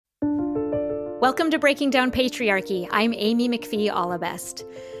Welcome to Breaking Down Patriarchy. I'm Amy McPhee Allebest.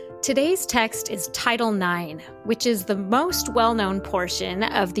 Today's text is Title IX, which is the most well-known portion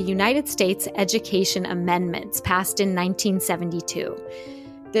of the United States Education Amendments passed in 1972.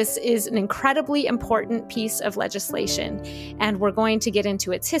 This is an incredibly important piece of legislation, and we're going to get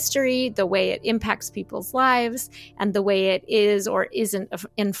into its history, the way it impacts people's lives, and the way it is or isn't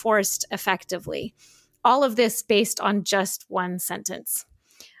enforced effectively. All of this based on just one sentence.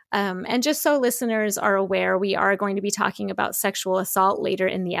 And just so listeners are aware, we are going to be talking about sexual assault later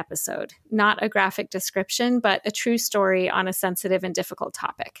in the episode. Not a graphic description, but a true story on a sensitive and difficult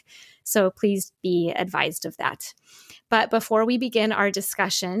topic. So please be advised of that. But before we begin our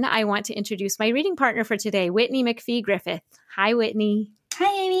discussion, I want to introduce my reading partner for today, Whitney McPhee Griffith. Hi, Whitney.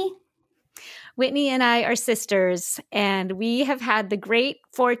 Hi, Amy. Whitney and I are sisters, and we have had the great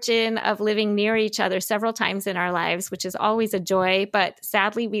fortune of living near each other several times in our lives, which is always a joy, but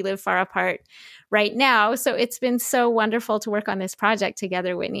sadly we live far apart right now. So it's been so wonderful to work on this project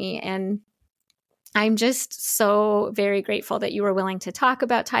together, Whitney, and I'm just so very grateful that you were willing to talk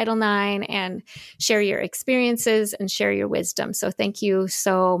about Title IX and share your experiences and share your wisdom. So thank you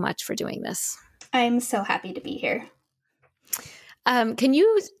so much for doing this. I'm so happy to be here. Can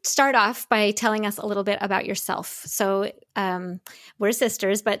you start off by telling us a little bit about yourself? So we're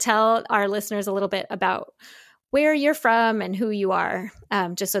sisters, but tell our listeners a little bit about where you're from and who you are,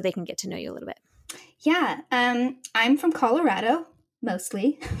 just so they can get to know you a little bit. Yeah, I'm from Colorado,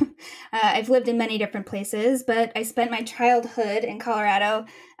 mostly. I've lived in many different places, but I spent my childhood in Colorado,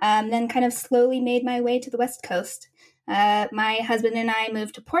 then kind of slowly made my way to the West Coast. My husband and I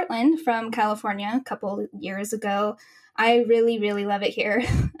moved to Portland from California a couple years ago. I really, really love it here.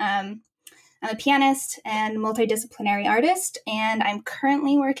 I'm a pianist and multidisciplinary artist, and I'm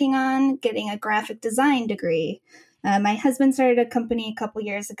currently working on getting a graphic design degree. My husband started a company a couple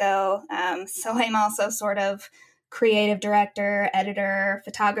years ago, so I'm also sort of creative director, editor,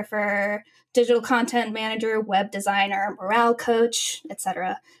 photographer, digital content manager, web designer, morale coach,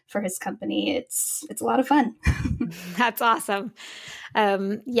 etc. for his company. It's a lot of fun. That's awesome.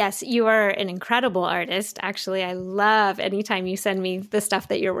 Yes, you are an incredible artist. Actually, I love anytime you send me the stuff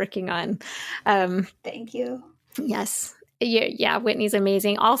that you're working on. Thank you. Yes. Yeah, Whitney's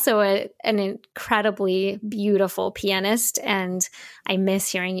amazing. Also an incredibly beautiful pianist, and I miss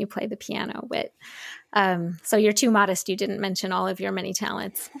hearing you play the piano, Whit. So you're too modest. You didn't mention all of your many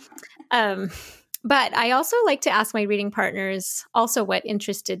talents. But I also like to ask my reading partners also what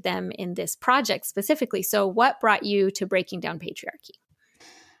interested them in this project specifically. So what brought you to Breaking Down Patriarchy?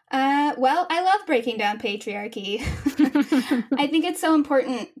 Well, I love breaking down patriarchy. I think it's so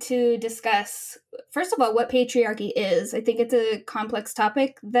important to discuss, first of all, what patriarchy is. I think it's a complex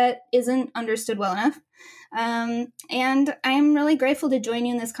topic that isn't understood well enough. And I'm really grateful to join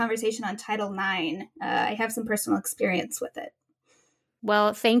you in this conversation on Title IX. I have some personal experience with it.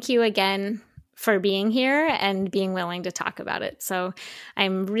 Well, thank you again for being here and being willing to talk about it. So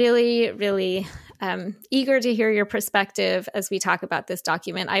I'm really, really eager to hear your perspective as we talk about this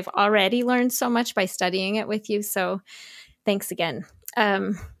document. I've already learned so much by studying it with you, so thanks again.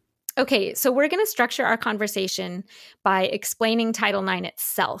 Okay, so we're going to structure our conversation by explaining Title IX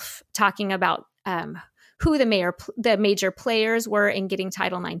itself, talking about who the major players were in getting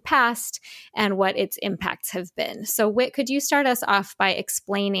Title IX passed and what its impacts have been. So Whit, could you start us off by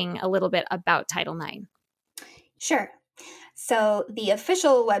explaining a little bit about Title IX? Sure. So the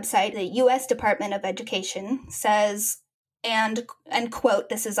official website, the U.S. Department of Education, says, and quote,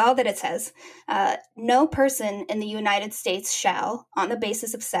 this is all that it says, no person in the United States shall, on the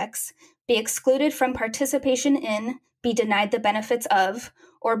basis of sex, be excluded from participation in, be denied the benefits of,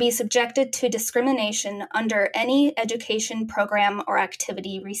 or be subjected to discrimination under any education program or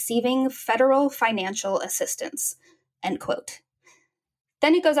activity receiving federal financial assistance, end quote.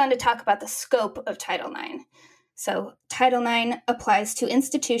 Then it goes on to talk about the scope of Title IX. So Title IX applies to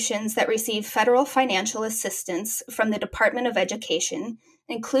institutions that receive federal financial assistance from the Department of Education,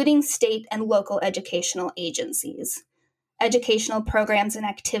 including state and local educational agencies. Educational programs and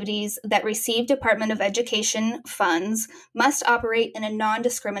activities that receive Department of Education funds must operate in a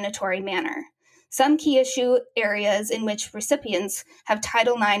non-discriminatory manner. Some key issue areas in which recipients have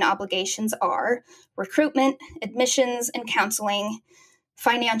Title IX obligations are recruitment, admissions and counseling,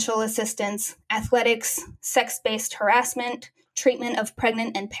 financial assistance, athletics, sex-based harassment, treatment of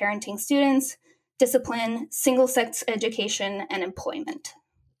pregnant and parenting students, discipline, single-sex education, and employment.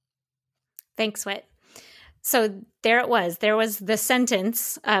 Thanks, Whit. So there it was. There was the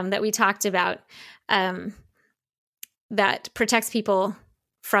sentence that we talked about that protects people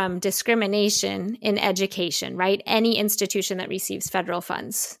from discrimination in education, right? Any institution that receives federal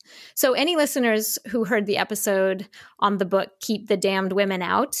funds. So any listeners who heard the episode on the book Keep the Damned Women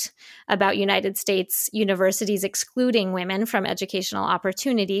Out about United States universities excluding women from educational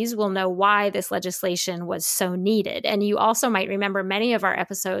opportunities will know why this legislation was so needed. And you also might remember many of our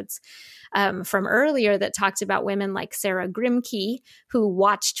episodes from earlier that talked about women like Sarah Grimke, who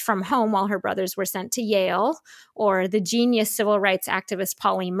watched from home while her brothers were sent to Yale, or the genius civil rights activist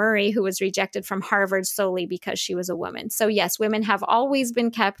Pauli Murray, who was rejected from Harvard solely because she was a woman. So yes, women have always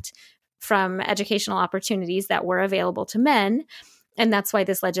been kept from educational opportunities that were available to men. And that's why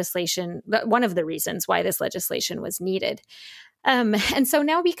this legislation, one of the reasons why this legislation was needed. And so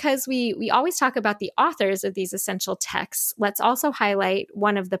now, because we always talk about the authors of these essential texts, let's also highlight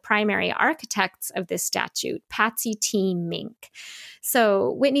one of the primary architects of this statute, Patsy T. Mink.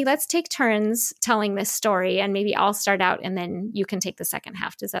 So Whitney, let's take turns telling this story, and maybe I'll start out and then you can take the second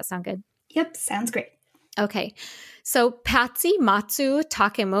half. Does that sound good? Yep, sounds great. Okay, so Patsy Matsu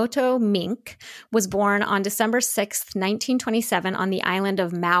Takemoto Mink was born on December 6th, 1927 on the island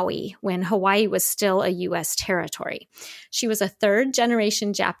of Maui when Hawaii was still a U.S. territory. She was a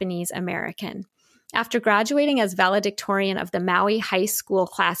third-generation Japanese American. After graduating as valedictorian of the Maui High School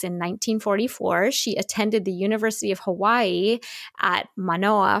class in 1944, she attended the University of Hawaii at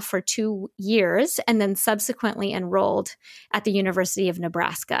Manoa for 2 years and then subsequently enrolled at the University of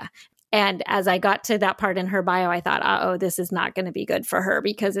Nebraska. And as I got to that part in her bio, I thought, this is not going to be good for her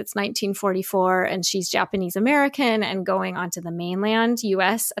because it's 1944 and she's Japanese American and going onto the mainland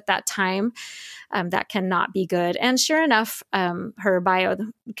U.S. at that time. That cannot be good. And sure enough, her bio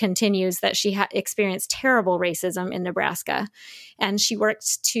continues that she experienced terrible racism in Nebraska. And she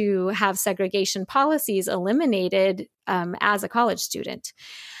worked to have segregation policies eliminated as a college student.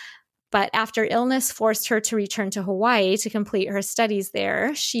 But after illness forced her to return to Hawaii to complete her studies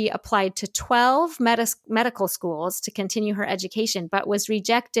there, she applied to 12 medical schools to continue her education, but was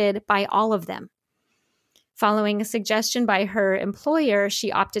rejected by all of them. Following a suggestion by her employer,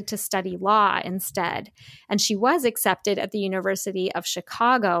 she opted to study law instead, and she was accepted at the University of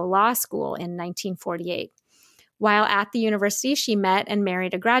Chicago Law School in 1948. While at the university, she met and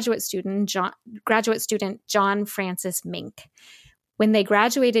married a graduate student, John Francis Mink. When they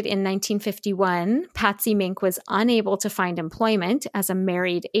graduated in 1951, Patsy Mink was unable to find employment as a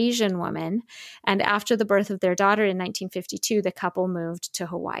married Asian woman, and after the birth of their daughter in 1952, the couple moved to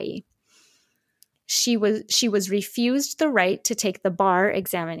Hawaii. She was refused the right to take the bar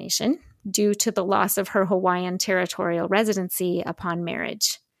examination due to the loss of her Hawaiian territorial residency upon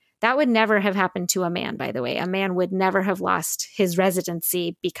marriage. That would never have happened to a man, by the way. A man would never have lost his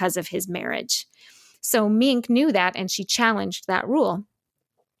residency because of his marriage. So Mink knew that, and she challenged that rule.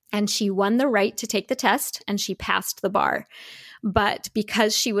 And she won the right to take the test, and she passed the bar. But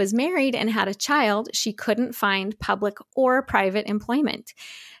because she was married and had a child, she couldn't find public or private employment.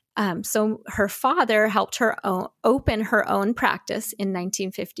 So her father helped her open her own practice in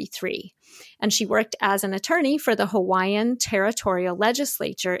 1953. And she worked as an attorney for the Hawaiian Territorial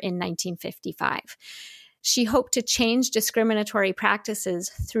Legislature in 1955. She hoped to change discriminatory practices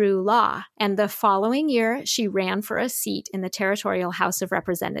through law, and the following year, she ran for a seat in the Territorial House of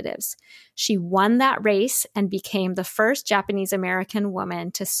Representatives. She won that race and became the first Japanese American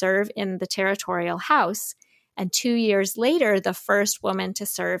woman to serve in the Territorial House, and 2 years later, the first woman to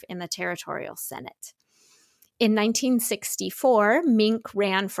serve in the Territorial Senate. In 1964, Mink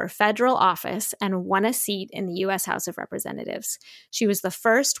ran for federal office and won a seat in the U.S. House of Representatives. She was the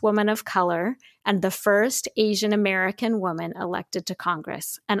first woman of color and the first Asian American woman elected to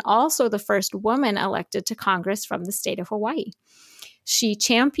Congress, and also the first woman elected to Congress from the state of Hawaii. She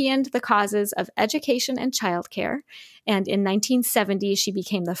championed the causes of education and childcare, and in 1970, she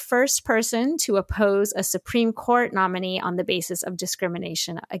became the first person to oppose a Supreme Court nominee on the basis of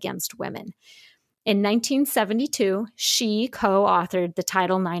discrimination against women. In 1972, she co-authored the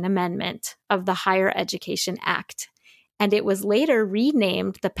Title IX Amendment of the Higher Education Act, and it was later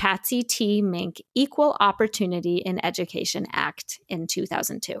renamed the Patsy T. Mink Equal Opportunity in Education Act in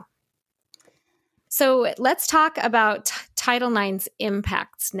 2002. So let's talk about Title IX's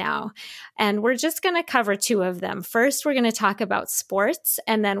impacts now. And we're just going to cover two of them. First, we're going to talk about sports,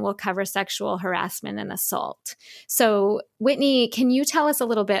 and then we'll cover sexual harassment and assault. So Whitney, can you tell us a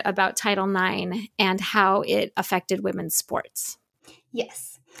little bit about Title IX and how it affected women's sports?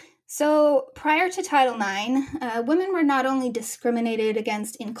 Yes. So prior to Title IX, women were not only discriminated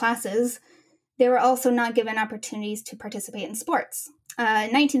against in classes, they were also not given opportunities to participate in sports. In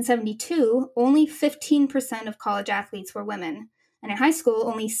 1972, only 15% of college athletes were women, and in high school,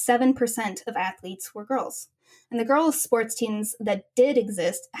 only 7% of athletes were girls. and the girls' sports teams that did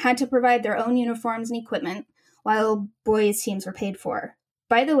exist had to provide their own uniforms and equipment, while boys' teams were paid for.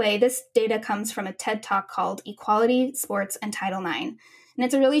 By the way, this data comes from a TED Talk called Equality, Sports, and Title IX, and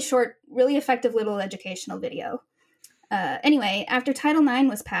it's a really short, really effective little educational video. Anyway, after Title IX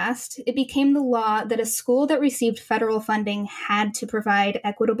was passed, it became the law that a school that received federal funding had to provide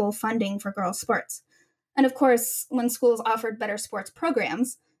equitable funding for girls' sports. And of course, when schools offered better sports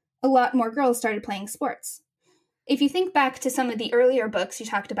programs, a lot more girls started playing sports. If you think back to some of the earlier books you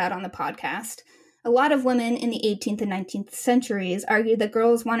talked about on the podcast, a lot of women in the 18th and 19th centuries argued that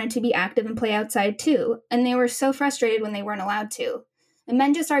girls wanted to be active and play outside too, and they were so frustrated when they weren't allowed to. And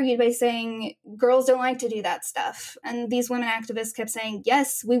men just argued by saying, girls don't like to do that stuff. And these women activists kept saying,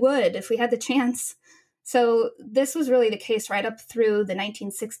 yes, we would if we had the chance. So this was really the case right up through the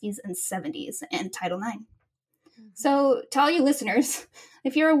 1960s and 70s and Title IX. So to all you listeners,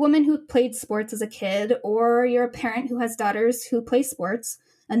 if you're a woman who played sports as a kid, or you're a parent who has daughters who play sports,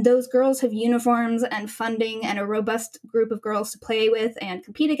 and those girls have uniforms and funding and a robust group of girls to play with and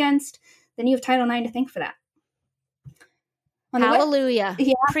compete against, then you have Title IX to thank for that. Hallelujah.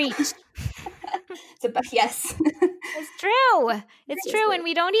 Preach. Yes. It's true. It's true. And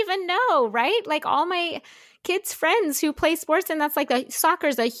we don't even know, right? Like all my kids' friends who play sports, and that's like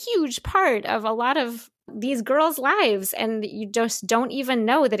soccer's a huge part of a lot of these girls' lives. And you just don't even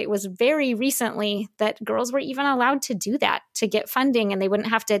know that it was very recently that girls were even allowed to do that, to get funding, and they wouldn't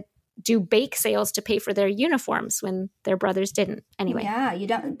have to do bake sales to pay for their uniforms when their brothers didn't. Anyway. Yeah,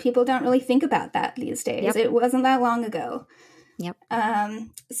 people don't really think about that these days. Yep. It wasn't that long ago. Yep.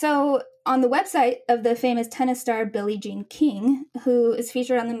 So on the website of the famous tennis star Billie Jean King, who is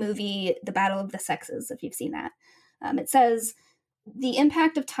featured on the movie The Battle of the Sexes, if you've seen that, it says, the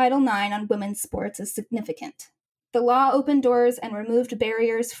impact of Title IX on women's sports is significant. The law opened doors and removed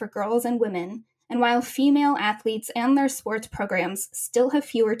barriers for girls and women, and while female athletes and their sports programs still have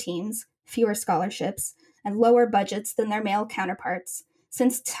fewer teams, fewer scholarships, and lower budgets than their male counterparts,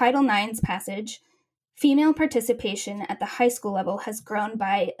 since Title IX's passage, female participation at the high school level has grown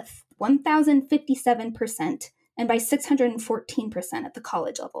by 1,057% and by 614% at the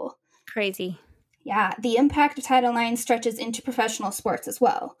college level. Crazy. Yeah, the impact of Title IX stretches into professional sports as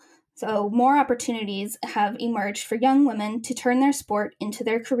well. So more opportunities have emerged for young women to turn their sport into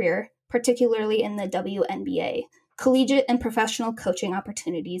their career, particularly in the WNBA. Collegiate and professional coaching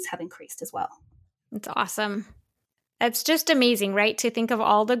opportunities have increased as well. That's awesome. That's just amazing, right? To think of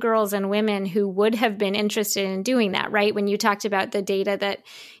all the girls and women who would have been interested in doing that, right? When you talked about the data that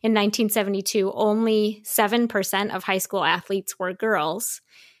in 1972, only 7% of high school athletes were girls.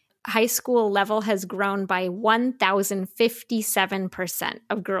 High school level has grown by 1,057%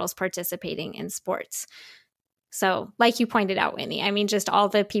 of girls participating in sports. So like you pointed out, Whitney, I mean, just all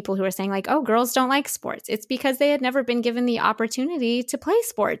the people who are saying like, oh, girls don't like sports. It's because they had never been given the opportunity to play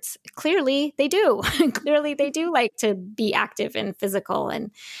sports. Clearly they do. Clearly they do like to be active and physical.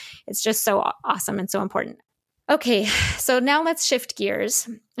 And it's just so awesome and so important. Okay, so now let's shift gears,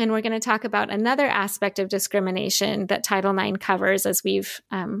 and we're going to talk about another aspect of discrimination that Title IX covers, as we've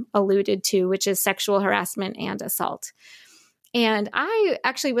alluded to, which is sexual harassment and assault. And I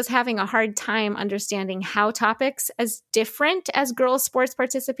actually was having a hard time understanding how topics as different as girls' sports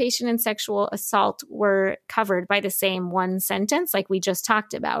participation and sexual assault were covered by the same one sentence, like we just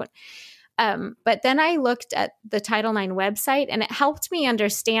talked about. But then I looked at the Title IX website, and it helped me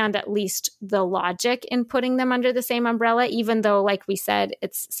understand at least the logic in putting them under the same umbrella, even though, like we said,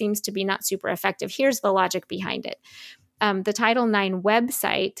 it seems to be not super effective. Here's the logic behind it. The Title IX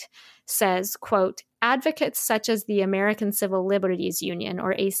website says, quote, advocates such as the American Civil Liberties Union,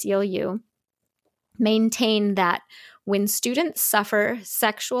 or ACLU, maintain that when students suffer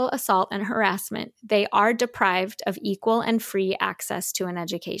sexual assault and harassment, they are deprived of equal and free access to an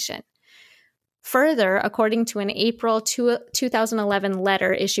education. Further, according to an April 2011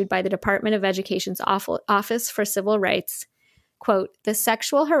 letter issued by the Department of Education's Office for Civil Rights, quote, the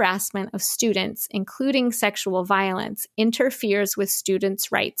sexual harassment of students, including sexual violence, interferes with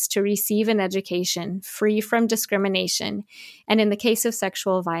students' rights to receive an education free from discrimination, and in the case of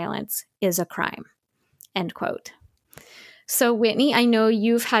sexual violence, is a crime, end quote. So, Whitney, I know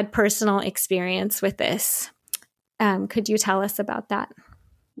you've had personal experience with this. Could you tell us about that?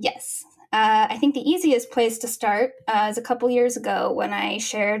 Yes. I think the easiest place to start is a couple years ago when I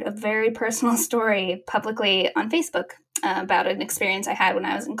shared a very personal story publicly on Facebook about an experience I had when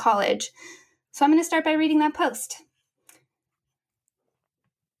I was in college. So I'm going to start by reading that post.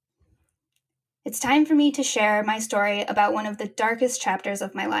 It's time for me to share my story about one of the darkest chapters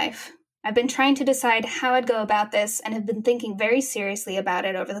of my life. I've been trying to decide how I'd go about this and have been thinking very seriously about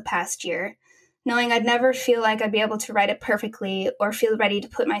it over the past year. knowing I'd never feel like I'd be able to write it perfectly or feel ready to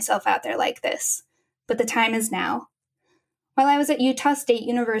put myself out there like this. But the time is now. While I was at Utah State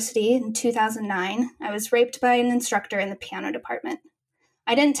University in 2009, I was raped by an instructor in the piano department.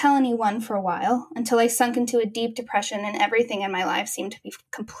 I didn't tell anyone for a while until I sunk into a deep depression and everything in my life seemed to be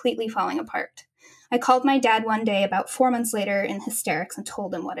completely falling apart. I called my dad one day about 4 months later in hysterics and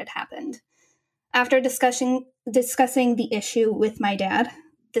told him what had happened. After discussing the issue with my dad,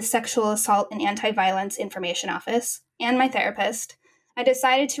 the Sexual Assault and Anti-Violence Information Office, and my therapist, I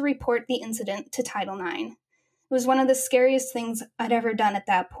decided to report the incident to Title IX. It was one of the scariest things I'd ever done at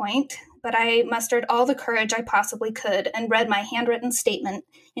that point, but I mustered all the courage I possibly could and read my handwritten statement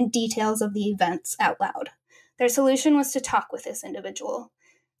and details of the events out loud. Their solution was to talk with this individual.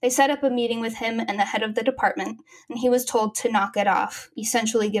 They set up a meeting with him and the head of the department, and he was told to knock it off,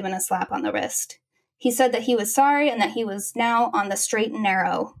 essentially given a slap on the wrist. He said that he was sorry and that he was now on the straight and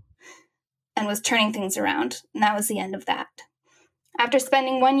narrow and was turning things around, and that was the end of that. After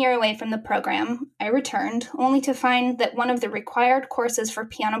spending 1 year away from the program, I returned, only to find that one of the required courses for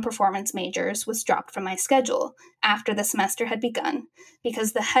piano performance majors was dropped from my schedule after the semester had begun,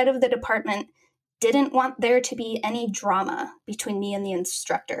 because the head of the department didn't want there to be any drama between me and the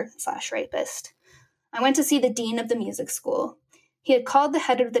instructor/rapist. I went to see the dean of the music school. He had called the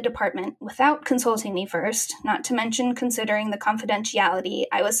head of the department without consulting me first, not to mention considering the confidentiality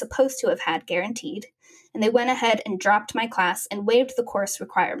I was supposed to have had guaranteed, and they went ahead and dropped my class and waived the course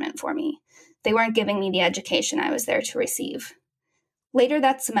requirement for me. They weren't giving me the education I was there to receive. Later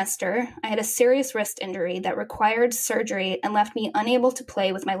that semester, I had a serious wrist injury that required surgery and left me unable to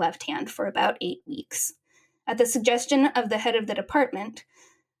play with my left hand for about 8 weeks. At the suggestion of the head of the department,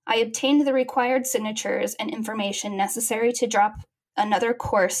 I obtained the required signatures and information necessary to drop another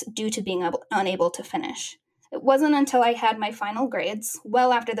course due to being unable to finish. It wasn't until I had my final grades,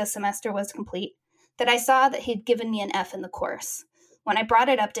 well after the semester was complete, that I saw that he'd given me an F in the course. When I brought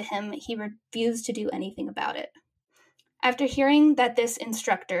it up to him, he refused to do anything about it. After hearing that this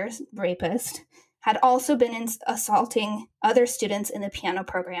instructor, rapist, had also been assaulting other students in the piano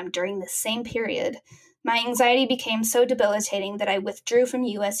program during the same period, my anxiety became so debilitating that I withdrew from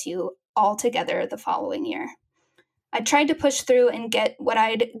USU altogether the following year. I tried to push through and get what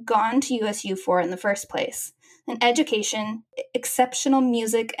I'd gone to USU for in the first place: an education, exceptional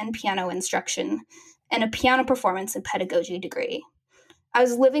music and piano instruction, and a piano performance and pedagogy degree. I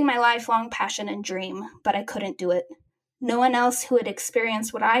was living my lifelong passion and dream, but I couldn't do it. No one else who had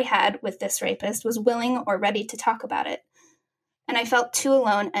experienced what I had with this rapist was willing or ready to talk about it, and I felt too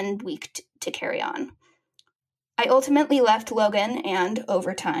alone and weak to carry on. I ultimately left Logan and,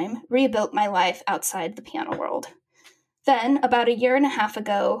 over time, rebuilt my life outside the piano world. Then, about 1.5 years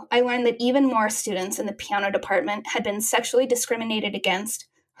ago, I learned that even more students in the piano department had been sexually discriminated against,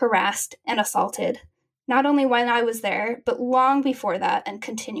 harassed, and assaulted, not only while I was there, but long before that and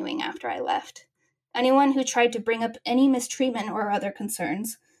continuing after I left. Anyone who tried to bring up any mistreatment or other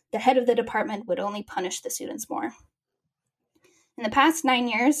concerns, the head of the department would only punish the students more. In the past 9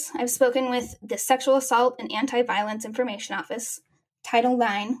 years, I've spoken with the Sexual Assault and Anti-Violence Information Office, Title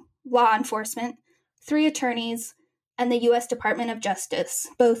IX, law enforcement, 3 attorneys, and the U.S. Department of Justice,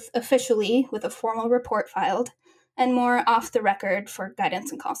 both officially with a formal report filed, and more off the record for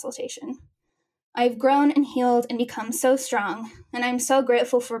guidance and consultation. I've grown and healed and become so strong, and I'm so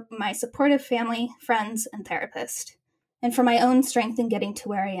grateful for my supportive family, friends, and therapist, and for my own strength in getting to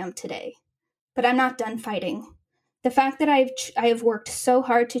where I am today. But I'm not done fighting. The fact that I have worked so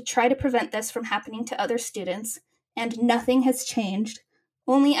hard to try to prevent this from happening to other students, and nothing has changed,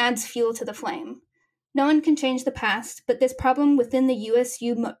 only adds fuel to the flame. No one can change the past, but this problem within the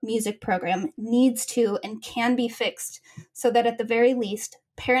USU music program needs to and can be fixed so that at the very least,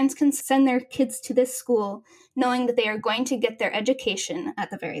 parents can send their kids to this school knowing that they are going to get their education at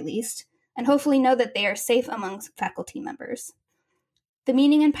the very least, and hopefully know that they are safe amongst faculty members. The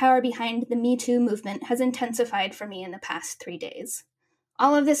meaning and power behind the Me Too movement has intensified for me in the past 3 days.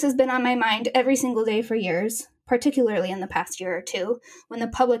 All of this has been on my mind every single day for years, particularly in the past year or two, when the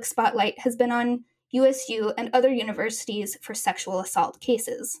public spotlight has been on USU and other universities for sexual assault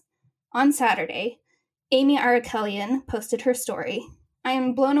cases. On Saturday, Amy Arakelian posted her story. I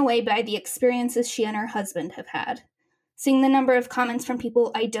am blown away by the experiences she and her husband have had. Seeing the number of comments from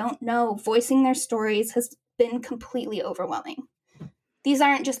people I don't know voicing their stories has been completely overwhelming. These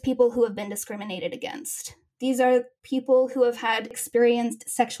aren't just people who have been discriminated against. These are people who have had experienced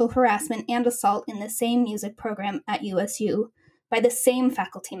sexual harassment and assault in the same music program at USU by the same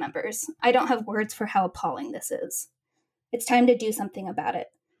faculty members. I don't have words for how appalling this is. It's time to do something about it.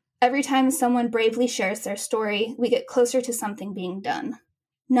 Every time someone bravely shares their story, we get closer to something being done.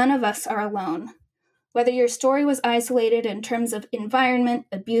 None of us are alone. Whether your story was isolated in terms of environment,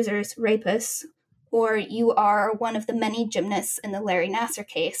 abusers, rapists, or you are one of the many gymnasts in the Larry Nassar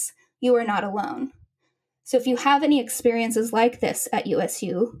case, you are not alone. So if you have any experiences like this at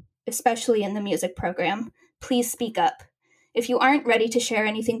USU, especially in the music program, please speak up. If you aren't ready to share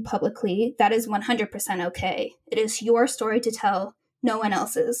anything publicly, that is 100% okay. It is your story to tell, no one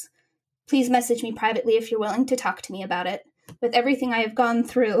else's. Please message me privately if you're willing to talk to me about it. With everything I have gone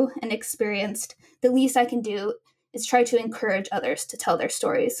through and experienced, the least I can do is try to encourage others to tell their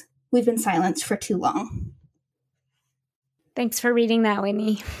stories. We've been silenced for too long. Thanks for reading that,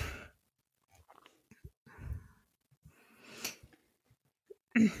 Whitney.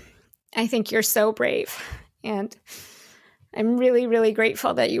 I think you're so brave, and I'm really, really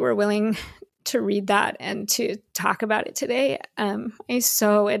grateful that you were willing to read that and to talk about it today. I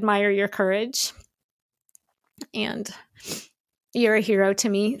so admire your courage, and you're a hero to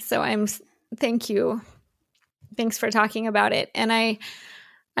me. So thank you. Thanks for talking about it. And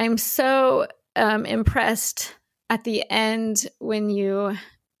I'm so impressed at the end when you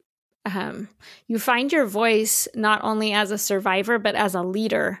find your voice not only as a survivor, but as a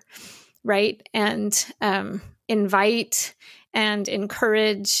leader, right? And invite and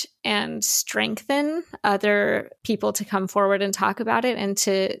encourage and strengthen other people to come forward and talk about it and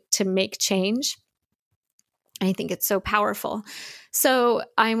to make change. I think it's so powerful. So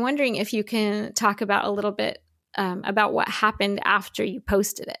I'm wondering if you can talk about a little bit about what happened after you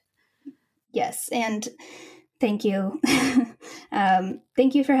posted it. Yes, and thank you.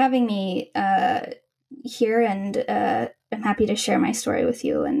 Thank you for having me here, and I'm happy to share my story with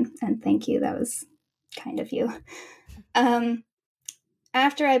you, and thank you. That was kind of you.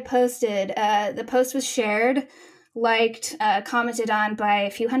 After I posted, the post was shared, liked, commented on by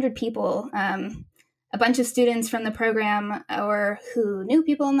a few hundred people. A bunch of students from the program or who knew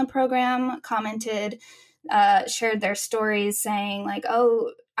people in the program commented, shared their stories saying like,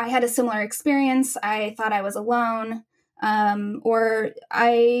 oh, I had a similar experience. I thought I was alone. Or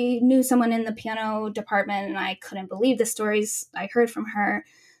I knew someone in the piano department and I couldn't believe the stories I heard from her.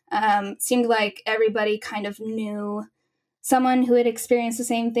 Seemed like everybody kind of knew someone who had experienced the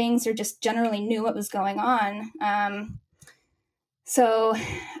same things or just generally knew what was going on. So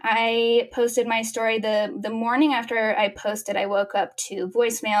I posted my story the morning after I posted. I woke up to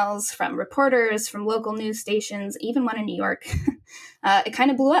voicemails from reporters, from local news stations, even one in New York. It kind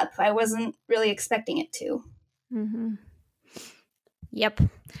of blew up. I wasn't really expecting it to. Mm-hmm. Yep.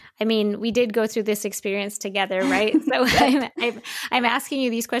 I mean, we did go through this experience together, right? So I'm asking you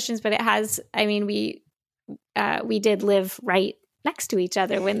these questions, but we did live right next to each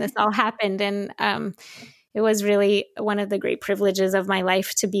other when this all happened. And it was really one of the great privileges of my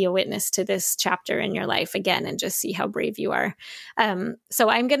life to be a witness to this chapter in your life again and just see how brave you are.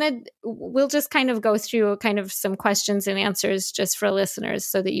 So we'll just kind of go through kind of some questions and answers just for listeners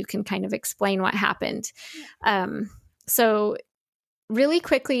so that you can kind of explain what happened. So really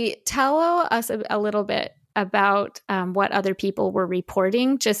quickly, tell us a little bit about what other people were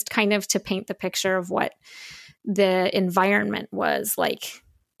reporting, just kind of to paint the picture of what the environment was like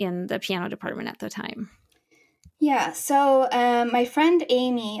in the piano department at the time. Yeah, so my friend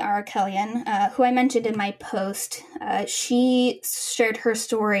Amy Arkelian, who I mentioned in my post, she shared her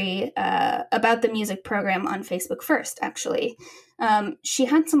story about the music program on Facebook first, actually. She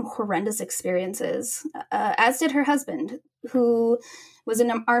had some horrendous experiences, as did her husband, who was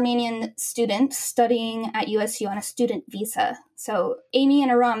an Armenian student studying at USU on a student visa. So Amy and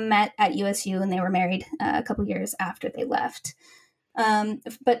Aram met at USU and they were married a couple years after they left.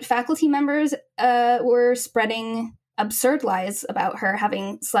 But faculty members were spreading absurd lies about her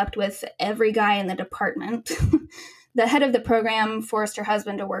having slept with every guy in the department. The head of the program forced her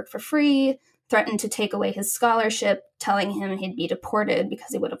husband to work for free, threatened to take away his scholarship, telling him he'd be deported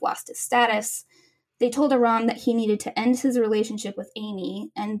because he would have lost his status. They told Aram that he needed to end his relationship with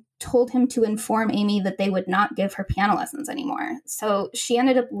Amy and told him to inform Amy that they would not give her piano lessons anymore. So she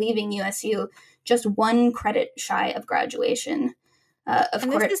ended up leaving USU just one credit shy of graduation. Of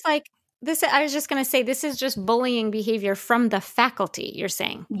course, this is like this. I was just going to say, this is just bullying behavior from the faculty. You're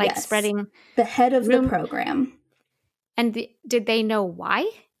saying, like yes, spreading the head of the program. And did they know why?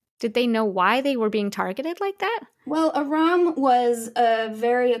 Did they know why they were being targeted like that? Well, Aram was a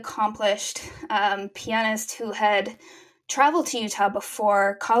very accomplished pianist who had traveled to Utah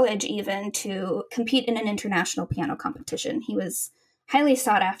before college even to compete in an international piano competition. He was highly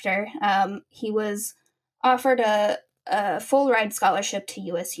sought after. He was offered a full ride scholarship to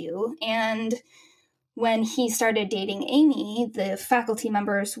USU. And when he started dating Amy, the faculty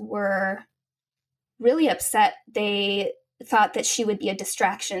members were really upset. They thought that she would be a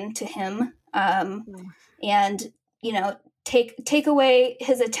distraction to him, and, take away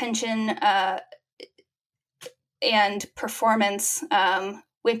his attention and performance,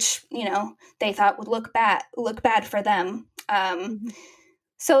 which, they thought would look bad for them.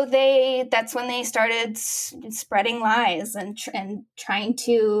 So that's when they started spreading lies and trying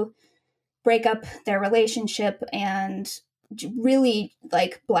to break up their relationship and really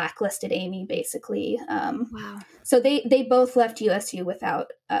blacklisted Amy, basically. Wow. So they both left USU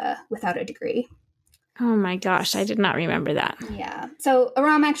without a degree. Oh my gosh, I did not remember that. Yeah. So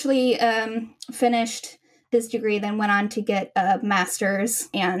Aram actually finished his degree, then went on to get a master's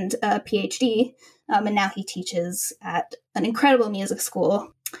and a PhD, and now he teaches at an incredible music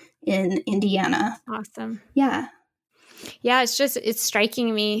school in Indiana. Awesome. Yeah. Yeah, it's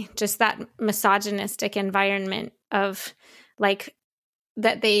striking me, just that misogynistic environment of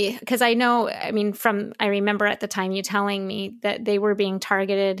that because I remember at the time you telling me that they were being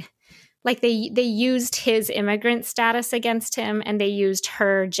targeted. They used his immigrant status against him, and they used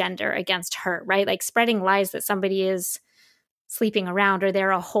her gender against her, right? Spreading lies that somebody is sleeping around or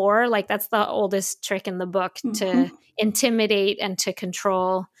they're a whore. That's the oldest trick in the book, to intimidate and to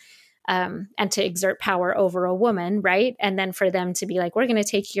control and to exert power over a woman, right? And then for them to be like, we're going to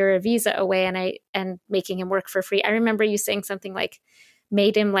take your visa away and making him work for free. I remember you saying something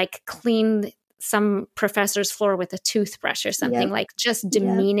made him clean some professor's floor with a toothbrush or something, just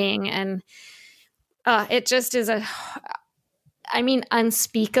demeaning. And it just is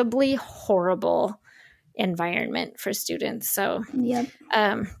unspeakably horrible environment for students. So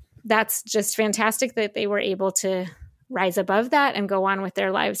that's just fantastic that they were able to rise above that and go on with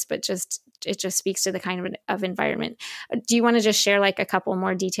their lives. But it just speaks to the kind of environment. Do you want to just share a couple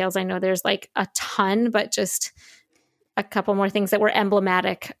more details? I know there's a ton, but just a couple more things that were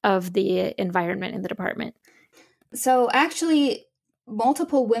emblematic of the environment in the department. So actually,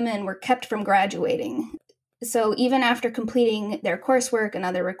 multiple women were kept from graduating. So even after completing their coursework and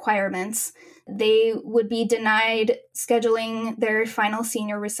other requirements, they would be denied scheduling their final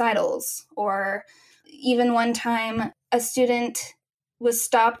senior recitals. Or even one time, a student was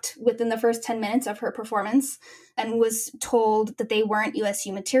stopped within the first 10 minutes of her performance and was told that they weren't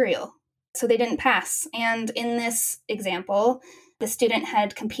USU material. So they didn't pass. And in this example, the student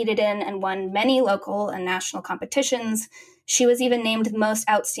had competed in and won many local and national competitions. She was even named the most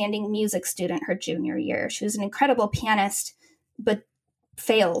outstanding music student her junior year. She was an incredible pianist, but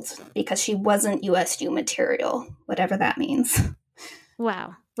failed because she wasn't USU material, whatever that means.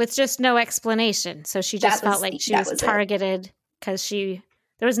 Wow. With just no explanation. So she just felt like she was targeted because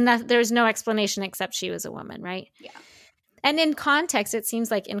there was no explanation except she was a woman, right? Yeah. And in context, it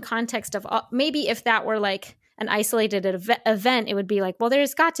seems in context of maybe if that were an isolated event, it would be well,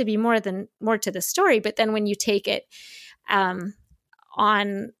 there's got to be more to the story. But then when you take it on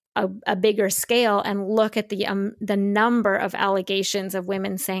a bigger scale and look at the number of allegations of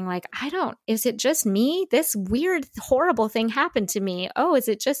women saying is it just me? This weird, horrible thing happened to me. Oh, is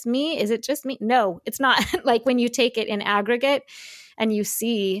it just me? Is it just me? No, it's not. When you take it in aggregate and you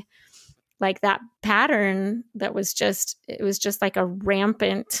see that pattern it was just a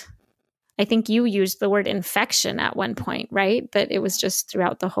rampant, I think you used the word infection at one point, right? That it was just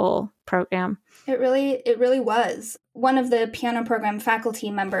throughout the whole program. It really was. One of the piano program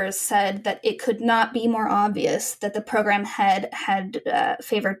faculty members said that it could not be more obvious that the program had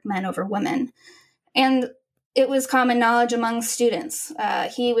favored men over women. And it was common knowledge among students.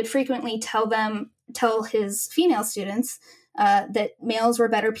 He would frequently tell his female students that males were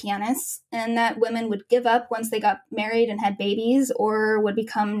better pianists and that women would give up once they got married and had babies or would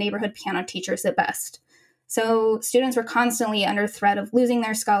become neighborhood piano teachers at best. So students were constantly under threat of losing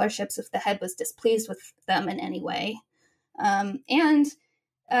their scholarships if the head was displeased with them in any way. And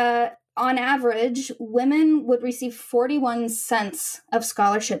on average, women would receive 41 cents of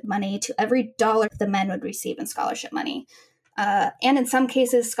scholarship money to every dollar the men would receive in scholarship money. And in some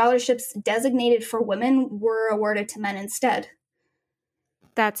cases, scholarships designated for women were awarded to men instead.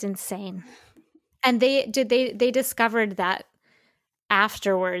 That's insane. And they discovered that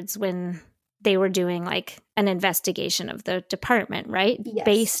afterwards when they were doing an investigation of the department, right? Yes.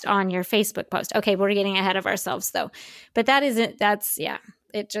 Based on your Facebook post. Okay, we're getting ahead of ourselves though. But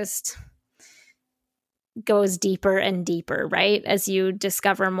it just goes deeper and deeper, right? As you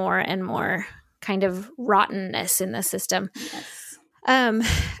discover more and more kind of rottenness in the system. Yes.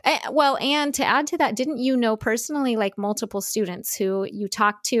 Well, and to add to that, didn't you know personally multiple students who you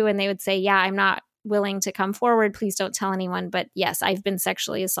talked to and they would say, yeah, I'm not willing to come forward. Please don't tell anyone. But yes, I've been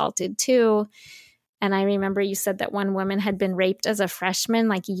sexually assaulted too. And I remember you said that one woman had been raped as a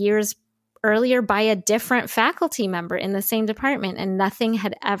freshman years earlier by a different faculty member in the same department, and nothing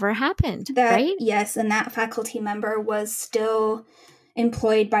had ever happened, right? Yes, and that faculty member was still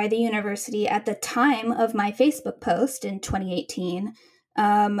employed by the university at the time of my Facebook post in 2018,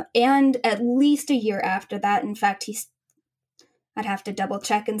 and at least a year after that. In fact, I'd have to double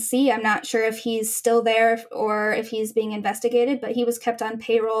check and see. I'm not sure if he's still there or if he's being investigated, but he was kept on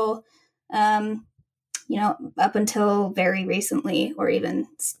payroll, up until very recently, or even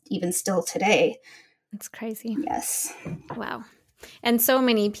still today. It's crazy. Yes. Wow. And so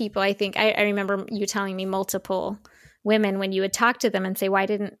many people, I think, I remember you telling me multiple women when you would talk to them and say,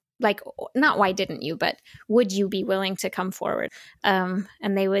 not why didn't you, but would you be willing to come forward? And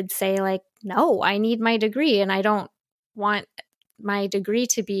they would say like, no, I need my degree and I don't want my degree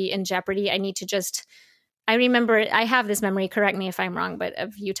to be in jeopardy. I need to I remember, I have this memory, correct me if I'm wrong, but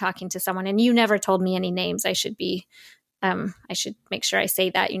of you talking to someone, and you never told me any names. I should make sure I say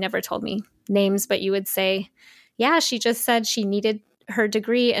that. You never told me names, but you would say, yeah, she just said she needed her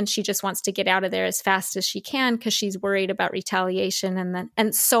degree and she just wants to get out of there as fast as she can because she's worried about retaliation.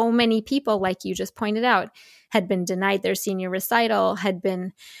 And so many people, like you just pointed out, had been denied their senior recital, had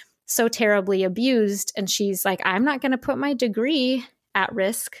been so terribly abused. And she's like, I'm not going to put my degree at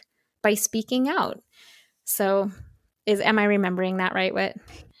risk by speaking out. So am I remembering that right, Whit?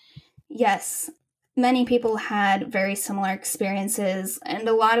 Yes. Many people had very similar experiences and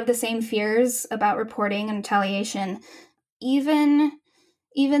a lot of the same fears about reporting and retaliation. Even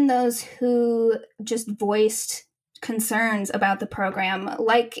those who just voiced concerns about the program,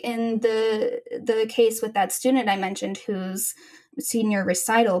 like in the case with that student I mentioned whose senior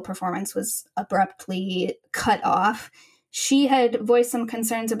recital performance was abruptly cut off. She had voiced some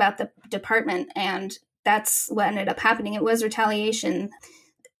concerns about the department, and that's what ended up happening. It was retaliation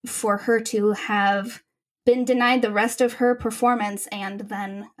for her to have been denied the rest of her performance and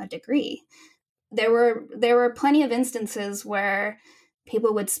then a degree. There were plenty of instances where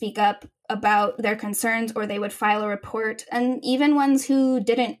people would speak up about their concerns or they would file a report, and even ones who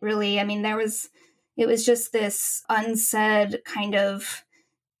didn't really. I mean, it was just this unsaid kind of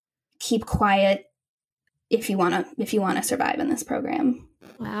keep quiet if you want to survive in this program.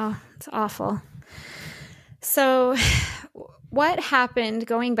 Wow, it's awful. So what happened,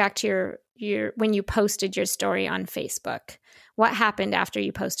 going back to your when you posted your story on Facebook, what happened after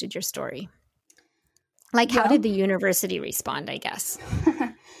you posted your story? How did the university respond, I guess?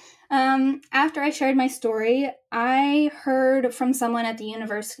 After I shared my story, I heard from someone at the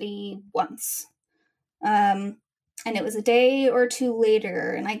university once. And it was a day or two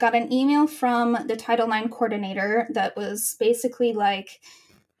later, and I got an email from the Title IX coordinator that was basically like,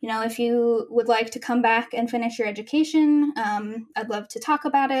 if you would like to come back and finish your education, I'd love to talk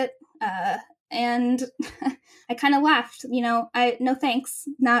about it. And I kind of laughed, no thanks,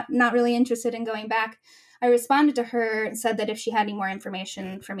 not really interested in going back. I responded to her and said that if she had any more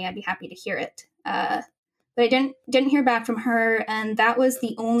information for me, I'd be happy to hear it. But I didn't hear back from her, and that was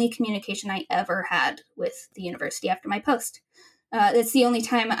the only communication I ever had with the university after my post. That's the only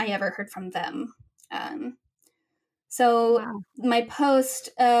time I ever heard from them. So wow. My post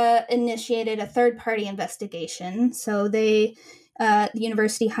initiated a third-party investigation. So the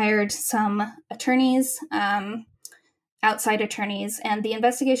university hired some attorneys, outside attorneys, and the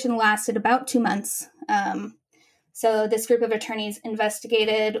investigation lasted about 2 months. So this group of attorneys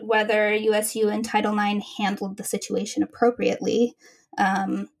investigated whether USU and Title IX handled the situation appropriately,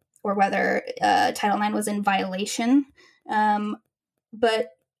 or whether Title IX was in violation. But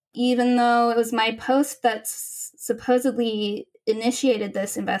even though it was my post that supposedly initiated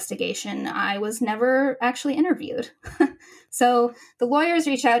this investigation, I was never actually interviewed. So the lawyers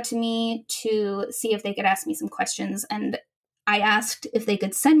reached out to me to see if they could ask me some questions, and I asked if they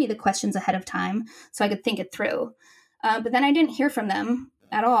could send me the questions ahead of time so I could think it through. But then I didn't hear from them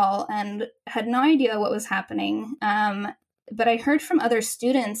at all and had no idea what was happening. But I heard from other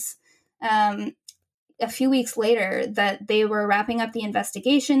students a few weeks later that they were wrapping up the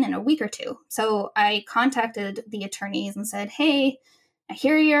investigation in a week or two. So I contacted the attorneys and said, hey, I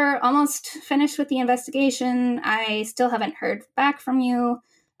hear you're almost finished with the investigation. I still haven't heard back from you.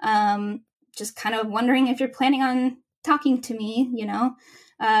 Just kind of wondering if you're planning on talking to me,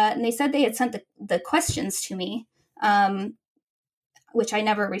 and they said they had sent the questions to me, which I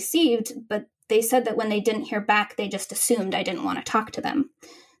never received, but they said that when they didn't hear back, they just assumed I didn't want to talk to them.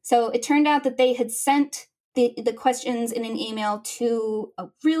 So it turned out that they had sent the questions in an email to a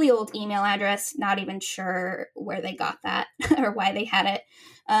really old email address, not even sure where they got that or why they had it.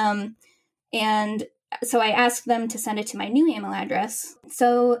 And I asked them to send it to my new email address.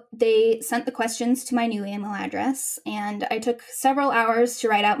 So they sent the questions to my new email address, and I took several hours to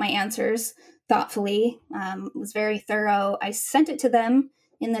write out my answers thoughtfully. It was very thorough. I sent it to them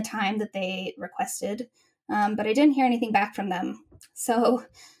in the time that they requested, but I didn't hear anything back from them. So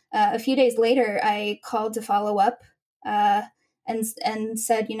a few days later, I called to follow up and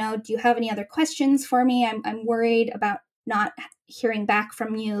said, do you have any other questions for me? I'm worried about not hearing back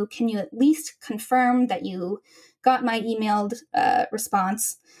from you. Can you at least confirm that you got my emailed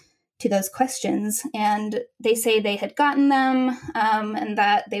response to those questions? And they say they had gotten them and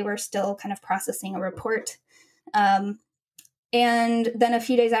that they were still kind of processing a report. And then a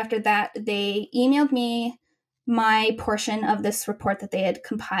few days after that, they emailed me my portion of this report that they had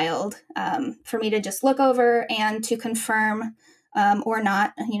compiled for me to just look over and to confirm or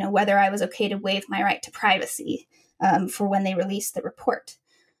not, whether I was okay to waive my right to privacy for when they released the report.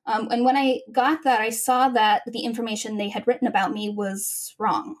 And when I got that, I saw that the information they had written about me was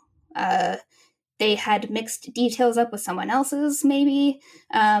wrong. They had mixed details up with someone else's, maybe.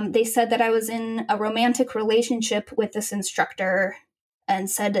 They said that I was in a romantic relationship with this instructor and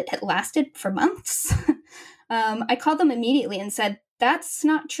said it had lasted for months. I called them immediately and said, "That's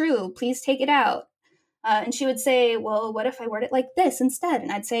not true. Please take it out." And she would say, "Well, what if I word it like this instead?"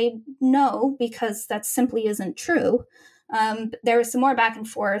 And I'd say, "No, because that simply isn't true." There was some more back and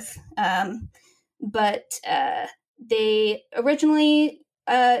forth, but they originally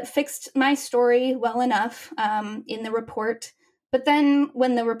fixed my story well enough in the report. But then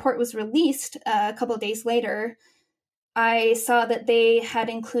when the report was released a couple of days later, I saw that they had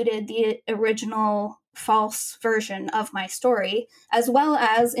included the original false version of my story, as well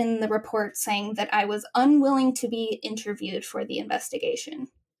as in the report saying that I was unwilling to be interviewed for the investigation.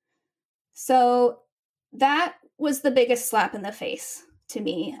 So that was the biggest slap in the face to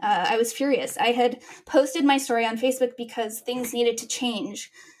me. I was furious. I had posted my story on Facebook because things needed to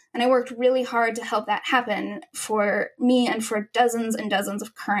change, and I worked really hard to help that happen for me and for dozens and dozens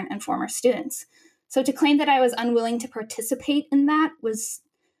of current and former students. So to claim that I was unwilling to participate in that was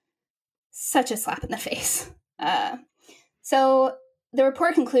such a slap in the face. So the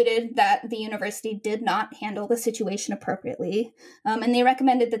report concluded that the university did not handle the situation appropriately, and they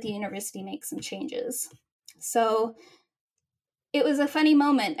recommended that the university make some changes. So it was a funny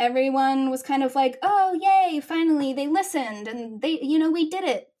moment. Everyone was kind of like, "Oh, yay, finally, they listened, and we did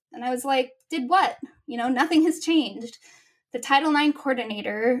it." And I was like, "Did what? Nothing has changed." The Title IX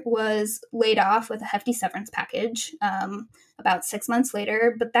coordinator was laid off with a hefty severance package about 6 months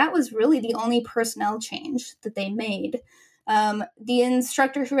later, but that was really the only personnel change that they made. The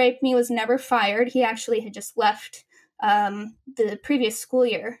instructor who raped me was never fired. He actually had just left the previous school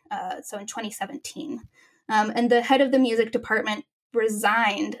year, so in 2017. And the head of the music department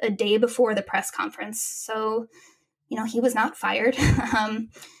resigned a day before the press conference. So, he was not fired.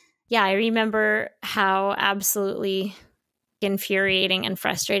 Yeah, I remember how absolutely infuriating and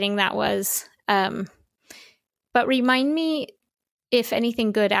frustrating that was. But remind me if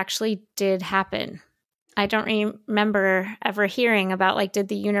anything good actually did happen. I don't remember ever hearing about, did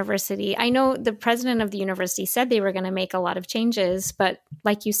the university, I know the president of the university said they were going to make a lot of changes, but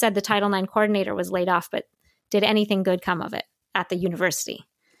like you said, the Title IX coordinator was laid off, but did anything good come of it at the university?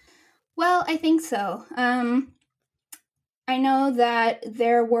 Well, I think so. I know that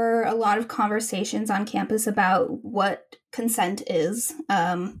there were a lot of conversations on campus about what consent is.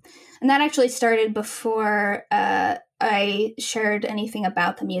 And that actually started before I shared anything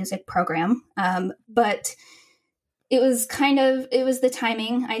about the music program. But it was the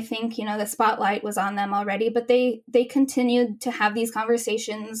timing. I think, the spotlight was on them already, but they continued to have these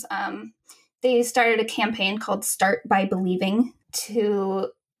conversations. They started a campaign called Start by Believing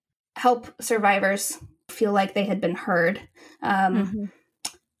to help survivors feel like they had been heard.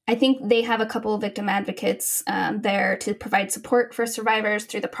 I think they have a couple of victim advocates there to provide support for survivors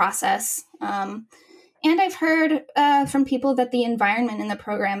through the process. And I've heard from people that the environment in the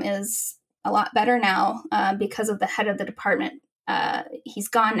program is a lot better now because of the head of the department. He's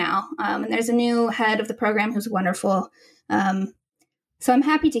gone now. And there's a new head of the program who's wonderful. So I'm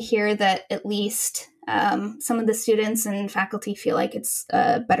happy to hear that at least some of the students and faculty feel like it's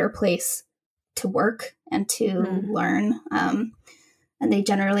a better place to work and to learn. And they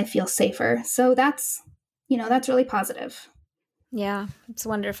generally feel safer. So that's really positive. Yeah, it's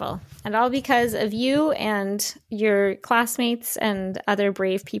wonderful. And all because of you and your classmates and other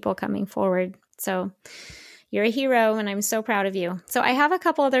brave people coming forward. So you're a hero, and I'm so proud of you. So I have a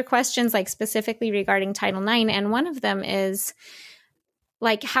couple other questions, specifically regarding Title IX. And one of them is,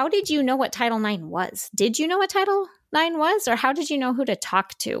 how did you know what Title IX was? Did you know what Title IX was, or how did you know who to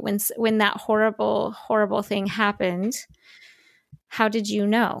talk to when that horrible thing happened? How did you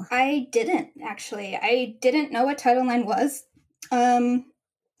know? I didn't, actually. I didn't know what Title IX was.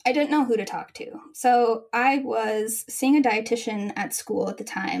 I didn't know who to talk to. So I was seeing a dietitian at school at the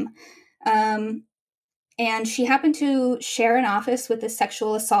time. And she happened to share an office with the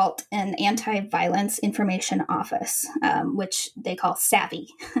Sexual Assault and Anti-Violence Information Office, which they call SAVI.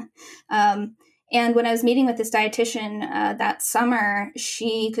 And when I was meeting with this dietitian that summer,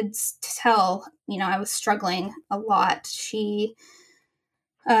 she could tell, I was struggling a lot. She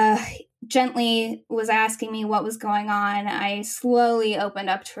gently was asking me what was going on. I slowly opened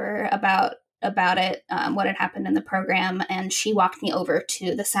up to her about it, what had happened in the program, and she walked me over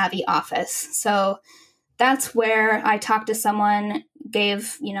to the SAVI office. So that's where I talked to someone,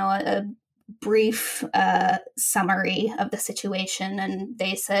 gave, a brief summary of the situation, and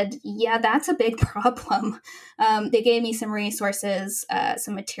they said, yeah, that's a big problem. They gave me some resources,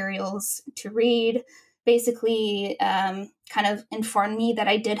 some materials to read, basically kind of informed me that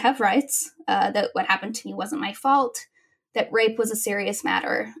I did have rights, that what happened to me wasn't my fault, that rape was a serious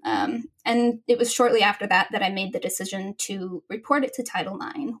matter. And it was shortly after that I made the decision to report it to Title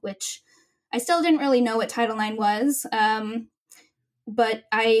IX, which I still didn't really know what Title IX was, but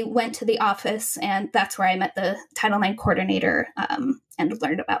I went to the office, and that's where I met the Title IX coordinator and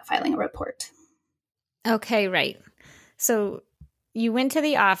learned about filing a report. Okay, right. So you went to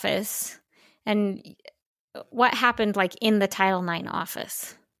the office, and what happened in the Title IX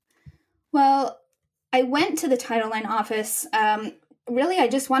office? Well, I went to the Title IX office. Really, I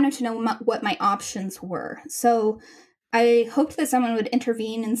just wanted to know what my options were. So I hoped that someone would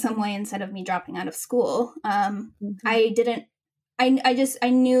intervene in some way instead of me dropping out of school. I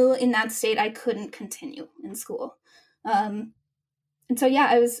knew in that state I couldn't continue in school. And so, yeah,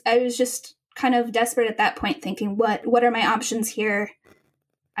 I was just kind of desperate at that point, thinking, what are my options here?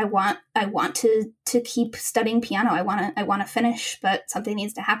 I want to keep studying piano. I want to finish, but something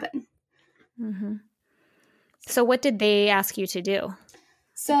needs to happen. Mm-hmm. So what did they ask you to do?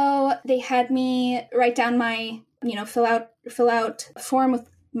 So they had me write down my, fill out a form with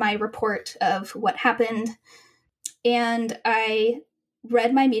my report of what happened. And I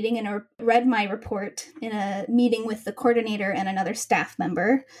read my report in a meeting with the coordinator and another staff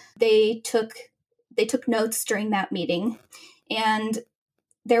member. They took notes during that meeting, and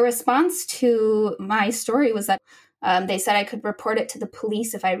their response to my story was that they said I could report it to the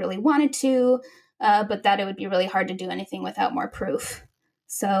police if I really wanted to, but that it would be really hard to do anything without more proof.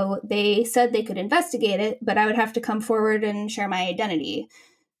 So they said they could investigate it, but I would have to come forward and share my identity.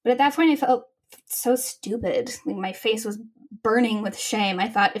 But at that point, I felt so stupid. My face was burning with shame. I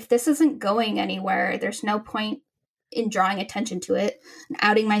thought, if this isn't going anywhere, there's no point in drawing attention to it and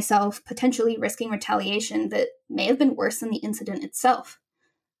outing myself, potentially risking retaliation that may have been worse than the incident itself,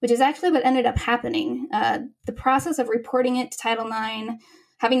 which is actually what ended up happening. The process of reporting it to Title IX,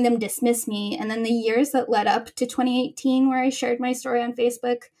 having them dismiss me, and then the years that led up to 2018 where I shared my story on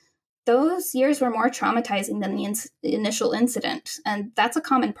Facebook, those years were more traumatizing than the initial incident. And that's a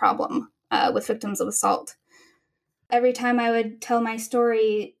common problem with victims of assault. Every time I would tell my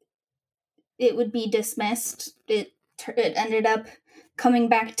story, it would be dismissed. It ended up coming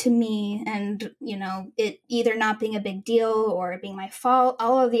back to me, and, it either not being a big deal or being my fault,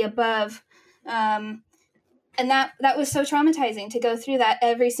 all of the above. And that was so traumatizing to go through that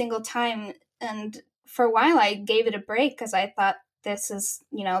every single time. And for a while, I gave it a break because I thought, this is,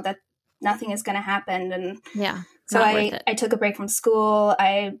 that nothing is going to happen. And yeah, so I took a break from school.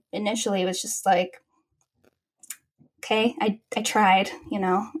 I initially was just like, okay, I tried,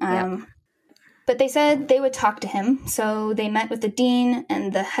 But they said they would talk to him. So they met with the dean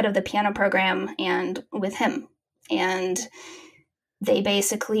and the head of the piano program and with him. And they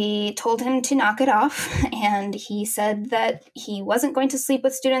basically told him to knock it off. And he said that he wasn't going to sleep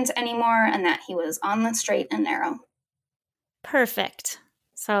with students anymore and that he was on the straight and narrow. Perfect.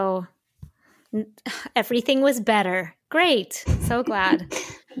 So everything was better. Great. So glad.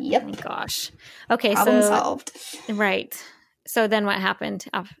 Yep. Oh my gosh. Okay. Problem solved. Right. So then what happened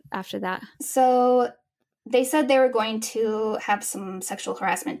after that? So they said they were going to have some sexual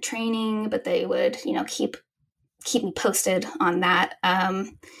harassment training, but they would, keep me posted on that.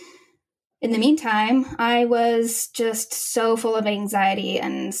 In the meantime, I was just so full of anxiety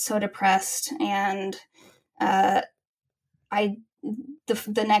and so depressed. And the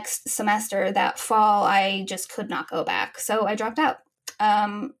next semester, that fall, I just could not go back. So I dropped out.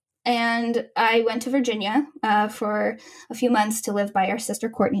 And I went to Virginia for a few months to live by our sister,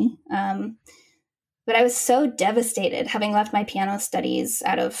 Courtney. But I was so devastated, having left my piano studies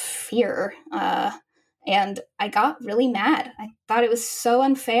out of fear And I got really mad. I thought it was so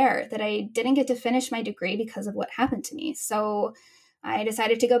unfair that I didn't get to finish my degree because of what happened to me. So I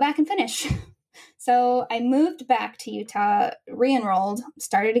decided to go back and finish. So I moved back to Utah, re-enrolled,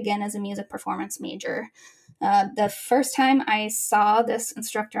 started again as a music performance major. The first time I saw this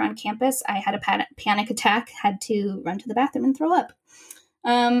instructor on campus, I had a panic attack, had to run to the bathroom and throw up.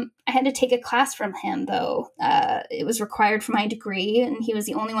 I had to take a class from him, though. It was required for my degree, and he was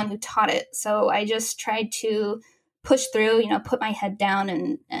the only one who taught it. So I just tried to push through, put my head down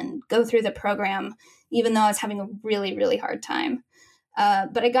and go through the program, even though I was having a really, really hard time.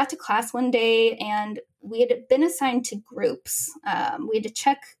 But I got to class one day, and we had been assigned to groups. We had to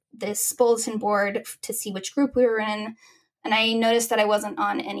check this bulletin board to see which group we were in, and I noticed that I wasn't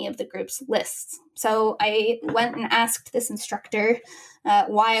on any of the group's lists. So I went and asked this instructor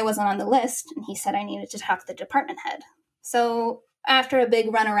why I wasn't on the list, and he said I needed to talk to the department head. So after a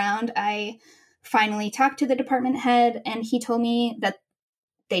big run around, I finally talked to the department head, and he told me that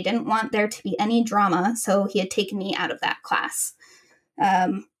they didn't want there to be any drama, so he had taken me out of that class.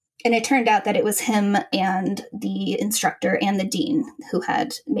 And it turned out that it was him and the instructor and the dean who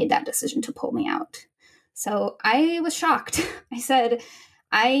had made that decision to pull me out. So I was shocked. I said,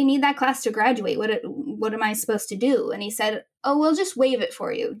 I need that class to graduate. What am I supposed to do? And he said, oh, we'll just waive it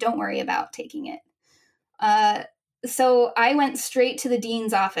for you. Don't worry about taking it. So I went straight to the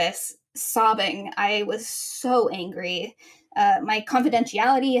dean's office, sobbing. I was so angry. My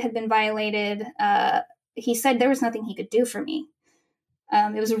confidentiality had been violated. He said there was nothing he could do for me.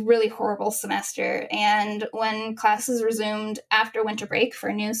 It was a really horrible semester. And when classes resumed after winter break for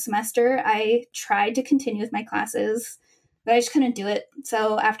a new semester, I tried to continue with my classes, but I just couldn't do it.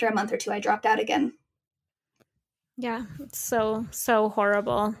 So after a month or two, I dropped out again. Yeah, it's so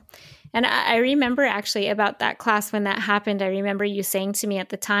horrible. And I remember actually about that class when that happened, I remember you saying to me at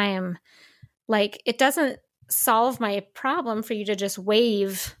the time, like, it doesn't solve my problem for you to just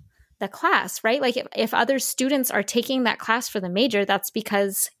waive the class, right? Like if other students are taking that class for the major, that's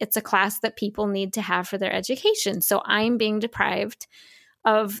because it's a class that people need to have for their education. So I'm being deprived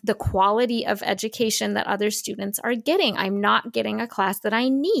of the quality of education that other students are getting. I'm not getting a class that I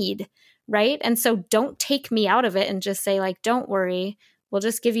need, right? And so don't take me out of it and just say like, don't worry, we'll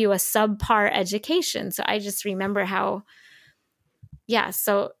just give you a subpar education. So I just remember how,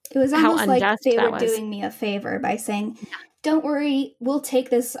 so it was almost like they were doing me a favor by saying, don't worry, we'll take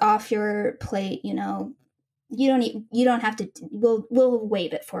this off your plate, you don't have to, we'll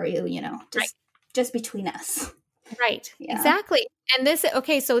waive it for you, just between us. Right. Yeah. Exactly. And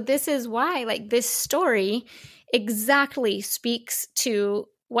so this is why, like, this story exactly speaks to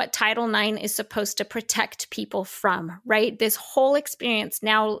what Title IX is supposed to protect people from, right? This whole experience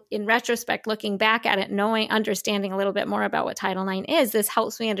now, in retrospect, looking back at it, understanding a little bit more about what Title IX is, this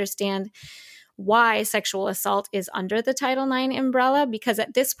helps me understand why sexual assault is under the Title IX umbrella, because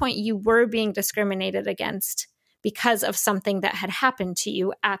at this point you were being discriminated against because of something that had happened to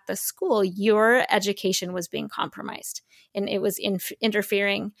you at the school. Your education was being compromised, and it was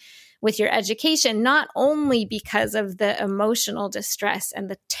interfering with your education, not only because of the emotional distress and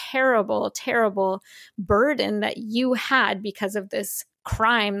the terrible, terrible burden that you had because of this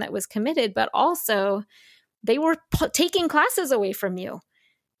crime that was committed, but also they were taking classes away from you.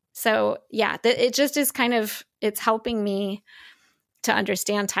 So it just is it's helping me to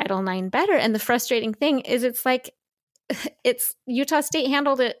understand Title IX better. And the frustrating thing is it's Utah State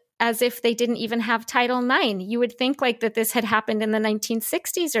handled it as if they didn't even have Title IX. You would think like that this had happened in the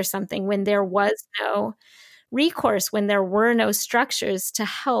 1960s or something, when there was no recourse, when there were no structures to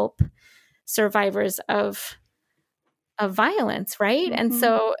help survivors of violence, right? Mm-hmm. And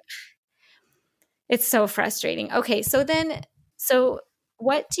so it's so frustrating. Okay, so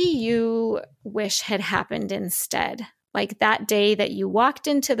what do you wish had happened instead? Like that day that you walked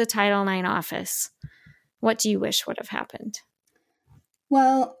into the Title IX office, what do you wish would have happened?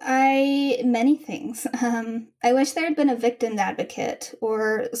 Well, many things. I wish there had been a victim advocate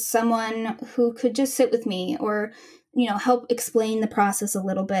or someone who could just sit with me or, help explain the process a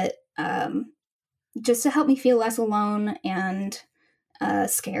little bit, just to help me feel less alone and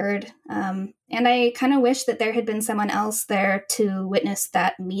scared. And I kind of wish that there had been someone else there to witness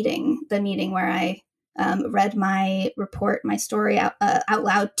that meeting, the meeting where I read my report, my story out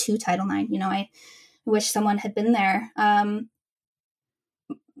loud to Title IX. I wish someone had been there.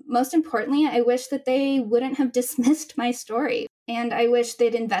 Most importantly, I wish that they wouldn't have dismissed my story. And I wish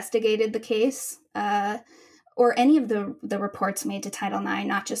they'd investigated the case or any of the reports made to Title IX,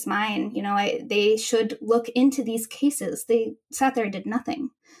 not just mine. They should look into these cases. They sat there and did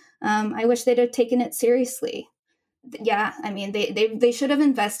nothing. I wish they'd have taken it seriously. yeah, I mean, they should have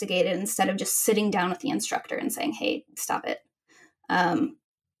investigated instead of just sitting down with the instructor and saying, hey, stop it.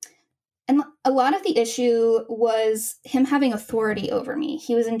 And a lot of the issue was him having authority over me.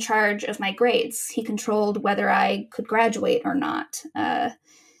 He was in charge of my grades. He controlled whether I could graduate or not. And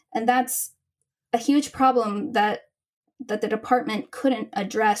that's a huge problem that the department couldn't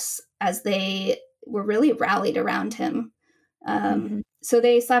address, as they were really rallied around him. So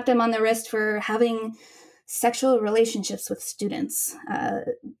they slapped him on the wrist for having sexual relationships with students.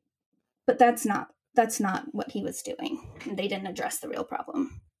 But that's not what he was doing. They didn't address the real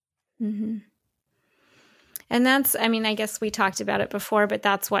problem. Mm-hmm. And that's, I mean, I guess we talked about it before, but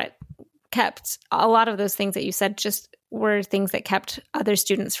that's what kept a lot of those things that you said just were things that kept other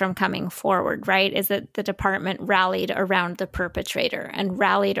students from coming forward, right? Is that the department rallied around the perpetrator and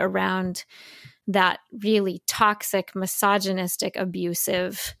rallied around that really toxic, misogynistic,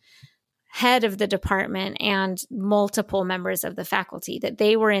 abusive head of the department and multiple members of the faculty, that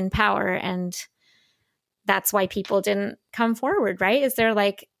they were in power. And that's why people didn't come forward, right? Is there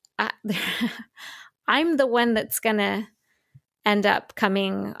like, I'm the one that's going to end up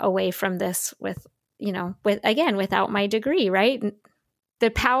coming away from this with, without my degree, right?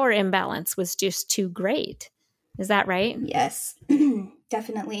 The power imbalance was just too great. Is that right? Yes,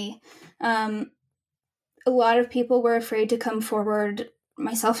 definitely. A lot of people were afraid to come forward,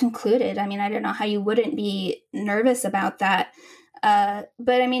 myself included. I mean, I don't know how you wouldn't be nervous about that.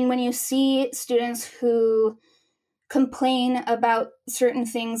 But I mean, when you see students who complain about certain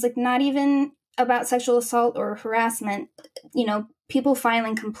things, like not even about sexual assault or harassment, people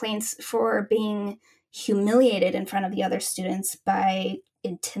filing complaints for being humiliated in front of the other students by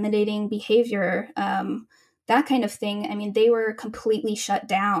intimidating behavior, that kind of thing. I mean, they were completely shut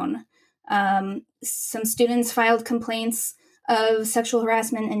down. Some students filed complaints of sexual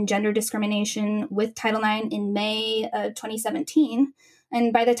harassment and gender discrimination with Title IX in May 2017.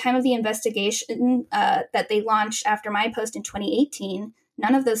 And by the time of the investigation that they launched after my post in 2018,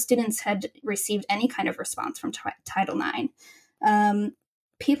 none of those students had received any kind of response from Title IX.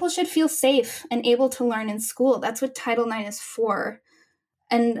 People should feel safe and able to learn in school. That's what Title IX is for.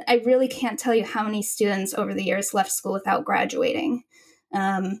 And I really can't tell you how many students over the years left school without graduating.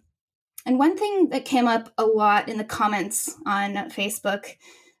 And one thing that came up a lot in the comments on Facebook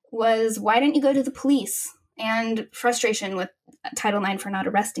was, why didn't you go to the police? And frustration with Title IX for not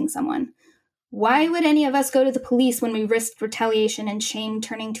arresting someone. Why would any of us go to the police when we risked retaliation and shame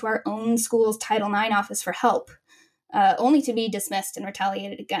turning to our own school's Title IX office for help, only to be dismissed and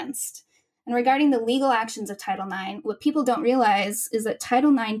retaliated against? And regarding the legal actions of Title IX, what people don't realize is that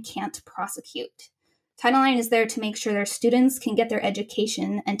Title IX can't prosecute. Title IX is there to make sure their students can get their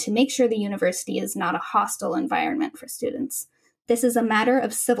education and to make sure the university is not a hostile environment for students. This is a matter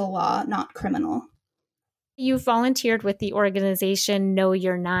of civil law, not criminal. You volunteered with the organization Know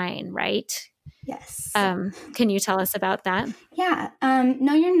Your Nine, right? Yes. Can you tell us about that? Yeah.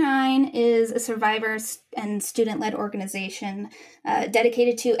 Know Your Nine is a survivor and student-led organization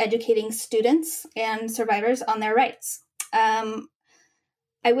dedicated to educating students and survivors on their rights.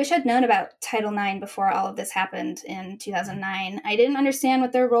 I wish I'd known about Title IX before all of this happened in 2009. I didn't understand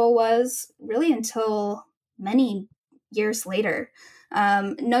what their role was really until many years later.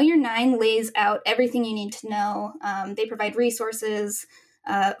 Know Your Nine lays out everything you need to know. They provide resources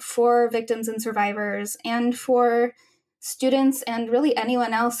for victims and survivors and for students and really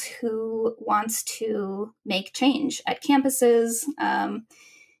anyone else who wants to make change at campuses.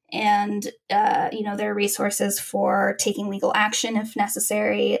 There are resources for taking legal action if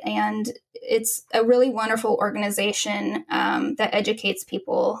necessary. And it's a really wonderful organization that educates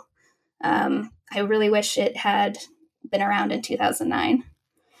people. I really wish it had been around in 2009.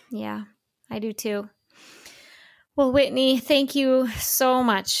 Yeah, I do too. Well, Whitney, thank you so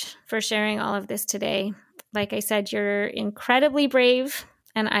much for sharing all of this today. Like I said, you're incredibly brave,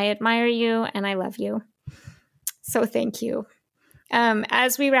 and I admire you, and I love you. So thank you.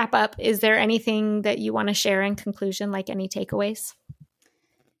 As we wrap up, is there anything that you want to share in conclusion, like any takeaways?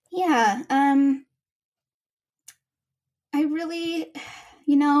 Yeah. I really,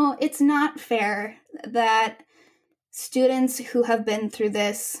 it's not fair that students who have been through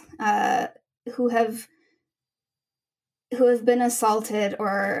this, who have been assaulted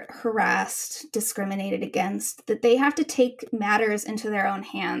or harassed, discriminated against, that they have to take matters into their own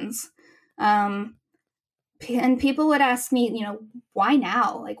hands. And people would ask me, why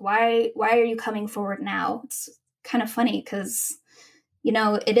now? Like, why are you coming forward now? It's kind of funny because,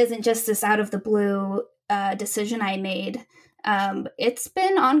 it isn't just this out of the blue decision I made. It's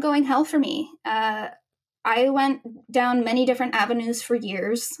been ongoing hell for me. I went down many different avenues for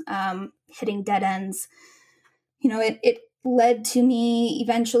years, hitting dead ends, it led to me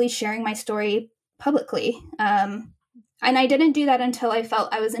eventually sharing my story publicly. And I didn't do that until I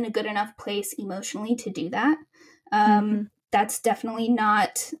felt I was in a good enough place emotionally to do that. That's definitely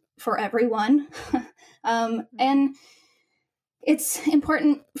not for everyone. And it's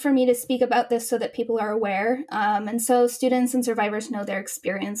important for me to speak about this so that people are aware. And so students and survivors know their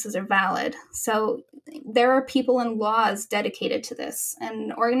experiences are valid. So there are people and laws dedicated to this,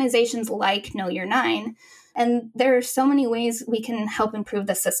 and organizations like Know Your Nine. And there are so many ways we can help improve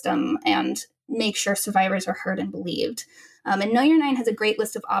the system and make sure survivors are heard and believed. And Know Your Nine has a great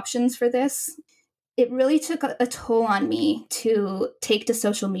list of options for this. It really took a toll on me to take to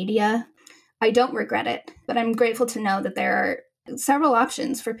social media. I don't regret it, but I'm grateful to know that there are several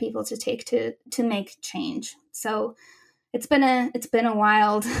options for people to take to make change. So it's been a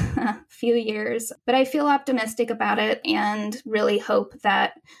wild few years, but I feel optimistic about it and really hope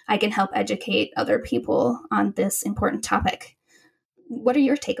that I can help educate other people on this important topic. What are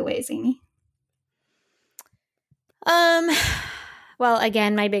your takeaways, Amy? Well,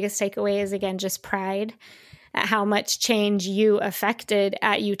 again, my biggest takeaway is, again, just pride at how much change you affected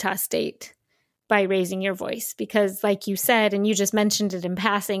at Utah State by raising your voice. Because like you said, and you just mentioned it in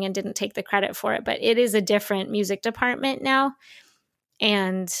passing and didn't take the credit for it, but it is a different music department now.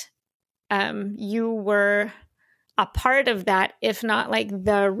 And you were a part of that, if not like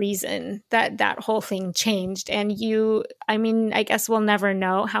the reason that that whole thing changed. And I guess we'll never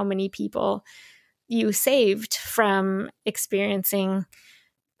know how many people you saved from experiencing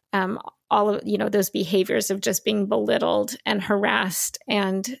all of, those behaviors of just being belittled and harassed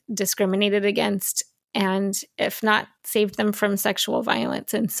and discriminated against, and if not, saved them from sexual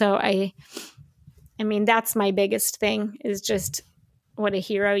violence. And so I mean, that's my biggest thing, is just what a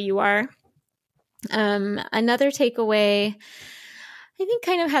hero you are. Another takeaway, I think,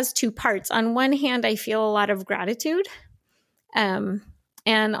 kind of has two parts. On one hand, I feel a lot of gratitude.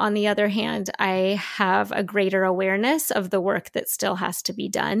 And on the other hand, I have a greater awareness of the work that still has to be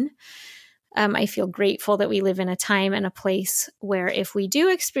done. I feel grateful that we live in a time and a place where if we do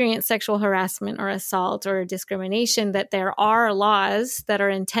experience sexual harassment or assault or discrimination, that there are laws that are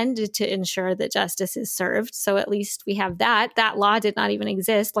intended to ensure that justice is served. So at least we have that. That law did not even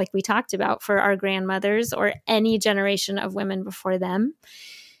exist, like we talked about, for our grandmothers or any generation of women before them.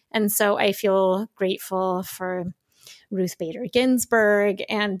 And so I feel grateful for Ruth Bader Ginsburg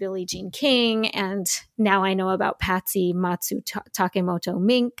and Billie Jean King. And now I know about Patsy Matsu Takemoto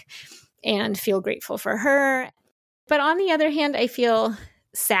Mink and feel grateful for her. But on the other hand, I feel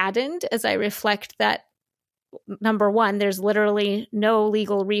saddened as I reflect that, number one, there's literally no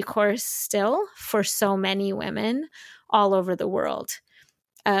legal recourse still for so many women all over the world.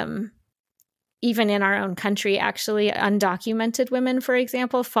 Even in our own country, actually, undocumented women, for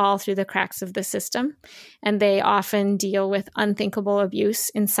example, fall through the cracks of the system. And they often deal with unthinkable abuse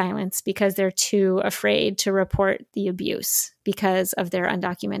in silence because they're too afraid to report the abuse because of their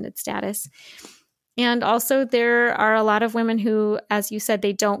undocumented status. And also, there are a lot of women who, as you said,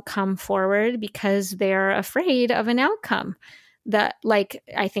 they don't come forward because they're afraid of an outcome. That, like,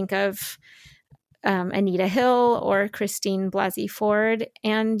 I think of Anita Hill or Christine Blasey Ford,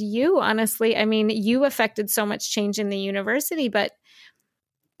 and you, honestly, I mean, you affected so much change in the university, but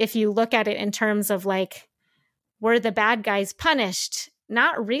if you look at it in terms of like, were the bad guys punished?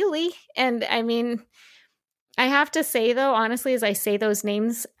 Not really. And I mean, I have to say though, honestly, as I say those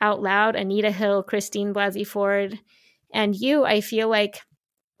names out loud, Anita Hill, Christine Blasey Ford, and you, I feel like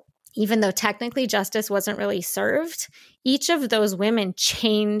even though technically justice wasn't really served, each of those women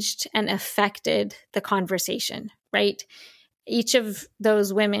changed and affected the conversation, right? Each of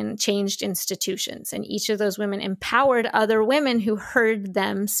those women changed institutions, and each of those women empowered other women who heard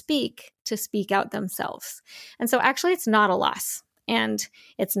them speak to speak out themselves. And so actually it's not a loss, and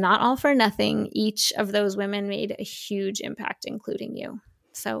it's not all for nothing. Each of those women made a huge impact, including you.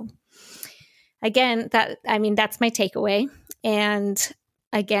 So again, that's my takeaway. And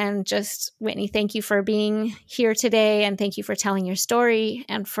again, just Whitney, thank you for being here today, and thank you for telling your story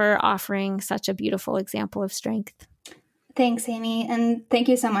and for offering such a beautiful example of strength. Thanks, Amy, and thank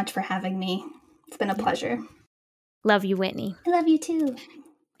you so much for having me. It's been a pleasure. Love you, Whitney. I love you too.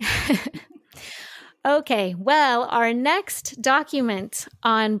 Okay, well, our next document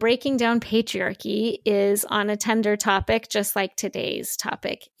on breaking down patriarchy is on a tender topic, just like today's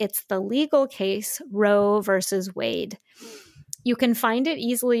topic. It's the legal case Roe versus Wade. You can find it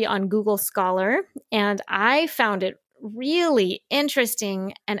easily on Google Scholar, and I found it really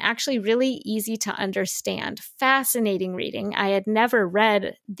interesting and actually really easy to understand. Fascinating reading. I had never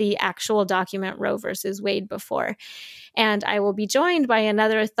read the actual document Roe versus Wade before. And I will be joined by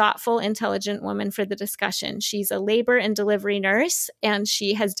another thoughtful, intelligent woman for the discussion. She's a labor and delivery nurse, and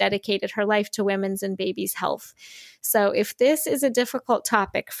she has dedicated her life to women's and babies' health. So if this is a difficult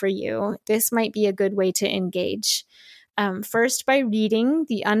topic for you, this might be a good way to engage. First, by reading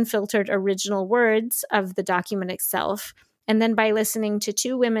the unfiltered original words of the document itself, and then by listening to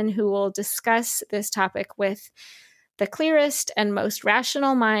two women who will discuss this topic with the clearest and most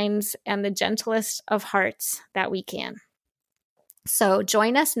rational minds and the gentlest of hearts that we can. So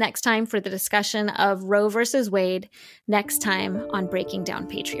join us next time for the discussion of Roe versus Wade, next time on Breaking Down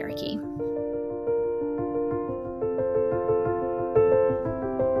Patriarchy.